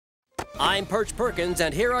I'm Perch Perkins,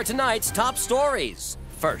 and here are tonight's top stories.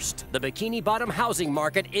 First, the Bikini Bottom housing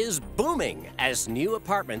market is booming as new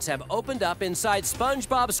apartments have opened up inside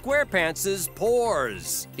SpongeBob SquarePants'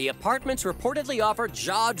 pores. The apartments reportedly offer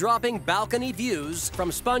jaw-dropping balcony views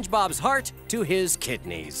from SpongeBob's heart to his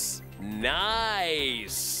kidneys.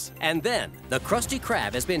 Nice! And then, the Krusty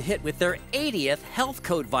Krab has been hit with their 80th health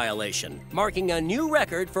code violation, marking a new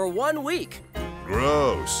record for 1 week.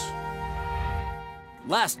 Gross.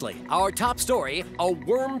 Lastly, our top story, a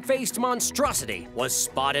worm-faced monstrosity was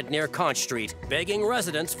spotted near Conch Street, begging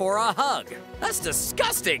residents for a hug. That's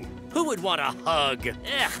disgusting! Who would want a hug?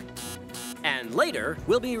 Ugh. And later,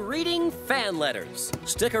 we'll be reading fan letters.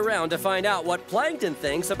 Stick around to find out what Plankton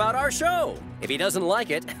thinks about our show. If he doesn't like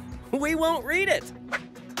it, we won't read it.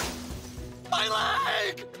 My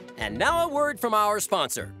leg! And now a word from our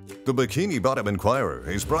sponsor. The Bikini Bottom Inquirer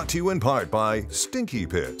is brought to you in part by Stinky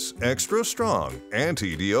Pits Extra Strong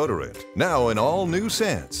Anti-Deodorant. Now in all new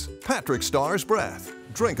scents. Patrick Starr's Breath,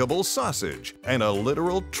 drinkable sausage, and a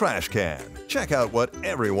literal trash can. Check out what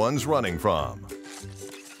everyone's running from.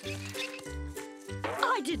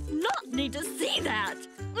 I did not need to see that.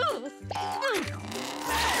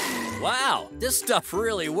 Wow, this stuff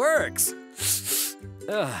really works.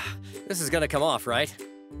 This is gonna come off, right?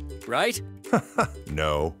 Right?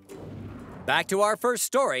 No. Back to our first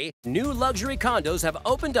story, new luxury condos have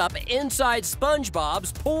opened up inside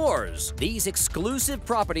SpongeBob's pores. These exclusive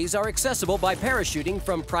properties are accessible by parachuting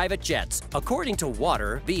from private jets. According to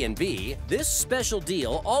Water B&B, this special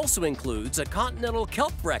deal also includes a continental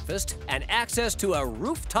kelp breakfast and access to a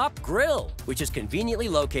rooftop grill, which is conveniently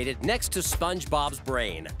located next to SpongeBob's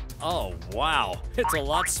brain. Oh, wow. It's a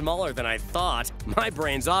lot smaller than I thought. My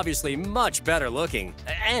brain's obviously much better looking,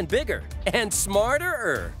 and bigger, and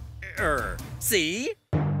smarter. See?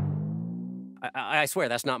 I swear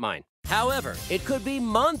that's not mine. However, it could be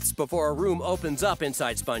months before a room opens up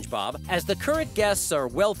inside SpongeBob, as the current guests are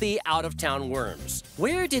wealthy, out-of-town worms.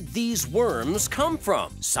 Where did these worms come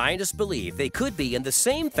from? Scientists believe they could be in the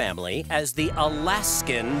same family as the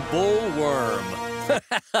Alaskan bullworm.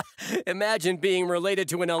 Imagine being related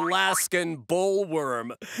to an Alaskan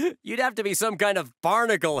bullworm. You'd have to be some kind of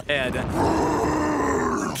barnacle head.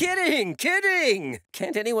 Kidding!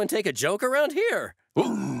 Can't anyone take a joke around here?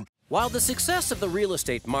 While the success of the real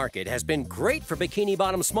estate market has been great for Bikini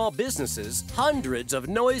Bottom small businesses, hundreds of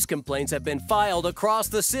noise complaints have been filed across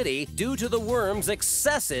the city due to the worms'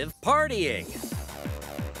 excessive partying.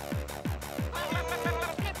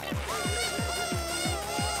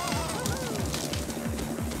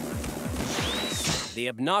 The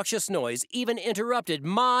obnoxious noise even interrupted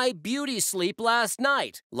my beauty sleep last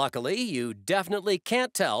night. Luckily, you definitely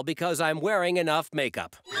can't tell because I'm wearing enough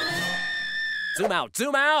makeup. Zoom out,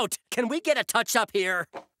 zoom out! Can we get a touch-up here?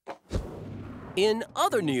 In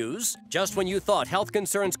other news, just when you thought health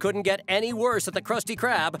concerns couldn't get any worse at the Krusty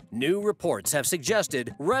Krab, new reports have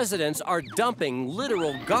suggested residents are dumping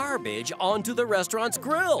literal garbage onto the restaurant's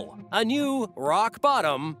grill. A new rock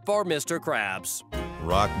bottom for Mr. Krabs.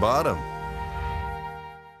 Rock bottom.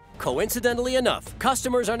 Coincidentally enough,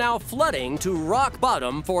 customers are now flooding to Rock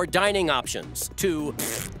Bottom for dining options to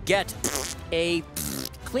get a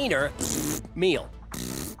cleaner meal.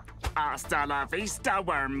 Hasta la vista,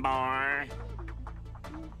 worm boy.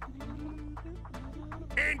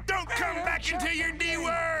 And don't come back until you're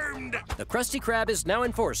dewormed! The Krusty Krab is now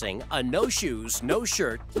enforcing a no shoes, no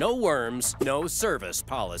shirt, no worms, no service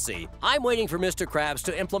policy. I'm waiting for Mr. Krabs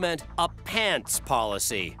to implement a pants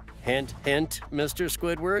policy. Hint, hint, Mr.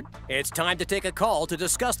 Squidward. It's time to take a call to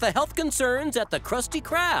discuss the health concerns at the Krusty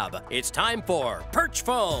Krab. It's time for Perch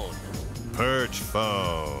Phone. Perch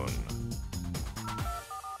phone.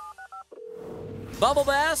 Bubble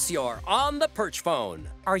Bass, you're on the Perch Phone.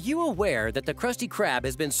 Are you aware that the Krusty Krab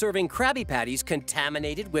has been serving Krabby Patties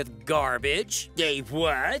contaminated with garbage?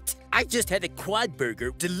 What? I just had a quad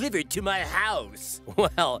burger delivered to my house.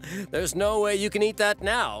 Well, there's no way you can eat that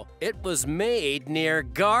now. It was made near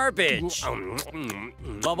garbage.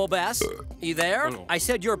 Bubble Bass, you there? I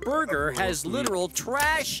said your burger has literal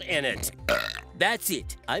trash in it. That's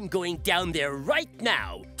it. I'm going down there right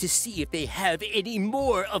now to see if they have any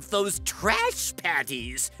more of those trash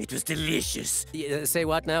patties. It was delicious. Say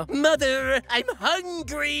what now? Mother, I'm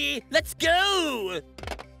hungry. Let's go.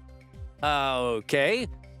 Okay.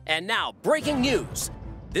 And now, breaking news.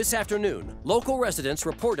 This afternoon, local residents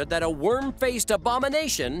reported that a worm-faced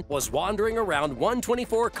abomination was wandering around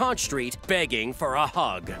 124 Conch Street begging for a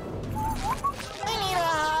hug.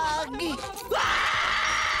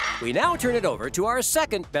 We now turn it over to our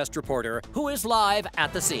second best reporter, who is live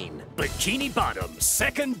at the scene. Bikini Bottom's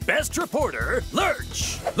second best reporter,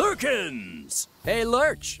 Lurch Lurkins. Hey,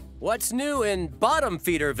 Lurch. What's new in Bottom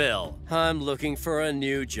Feederville? I'm looking for a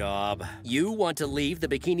new job. You want to leave the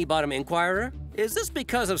Bikini Bottom Inquirer? Is this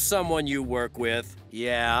because of someone you work with?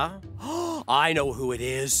 Yeah? I know who it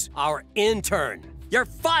is. Our intern. You're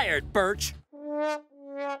fired, Perch.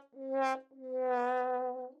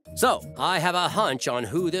 So, I have a hunch on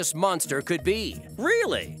who this monster could be.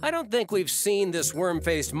 Really? I don't think we've seen this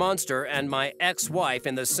worm-faced monster and my ex-wife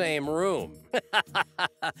in the same room.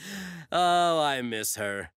 Oh, I miss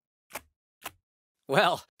her.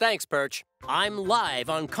 Well, thanks, Perch. I'm live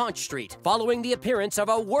on Conch Street, following the appearance of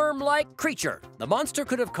a worm-like creature. The monster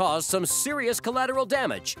could have caused some serious collateral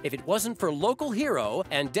damage if it wasn't for local hero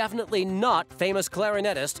and definitely not famous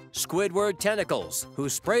clarinetist Squidward Tentacles, who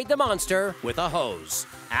sprayed the monster with a hose.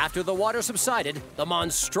 After the water subsided, the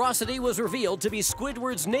monstrosity was revealed to be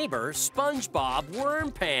Squidward's neighbor, SpongeBob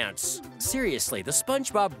WormFace. Seriously, the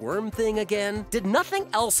SpongeBob worm thing again? Did nothing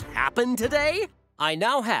else happen today? I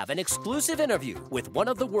now have an exclusive interview with one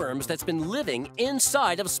of the worms that's been living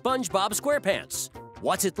inside of SpongeBob SquarePants.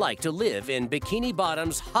 What's it like to live in Bikini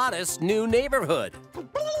Bottom's hottest new neighborhood?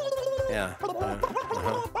 Yeah.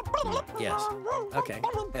 Yes. Okay.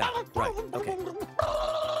 Yeah. Right. Okay.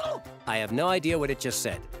 I have no idea what it just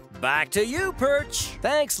said. Back to you, Perch.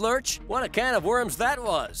 Thanks, Lurch. What a can of worms that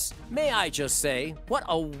was. May I just say, what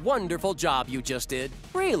a wonderful job you just did.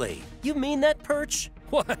 Really? You mean that, Perch?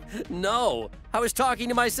 What? No, I was talking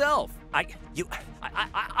to myself. I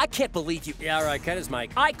can't believe you. Yeah, all right, cut his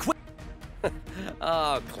mic. I quit.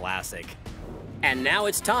 Oh, classic. And now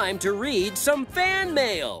it's time to read some fan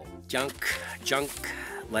mail. Junk.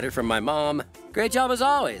 Letter from my mom. Great job as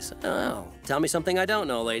always. Oh, tell me something I don't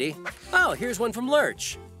know, lady. Oh, here's one from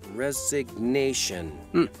Lurch.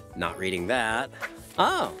 Resignation. Not reading that.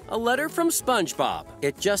 Oh, a letter from SpongeBob.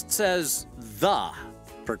 It just says, the.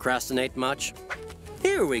 Procrastinate much?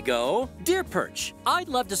 Here we go. Dear Perch, I'd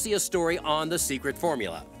love to see a story on the secret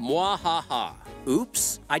formula. Mwahaha.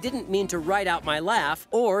 Oops, I didn't mean to write out my laugh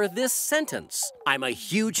or this sentence. I'm a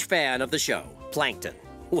huge fan of the show, Plankton.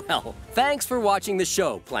 Well, thanks for watching the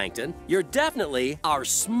show, Plankton. You're definitely our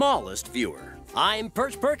smallest viewer. I'm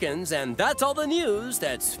Perch Perkins, and that's all the news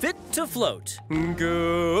that's fit to float.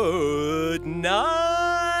 Good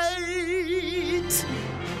night.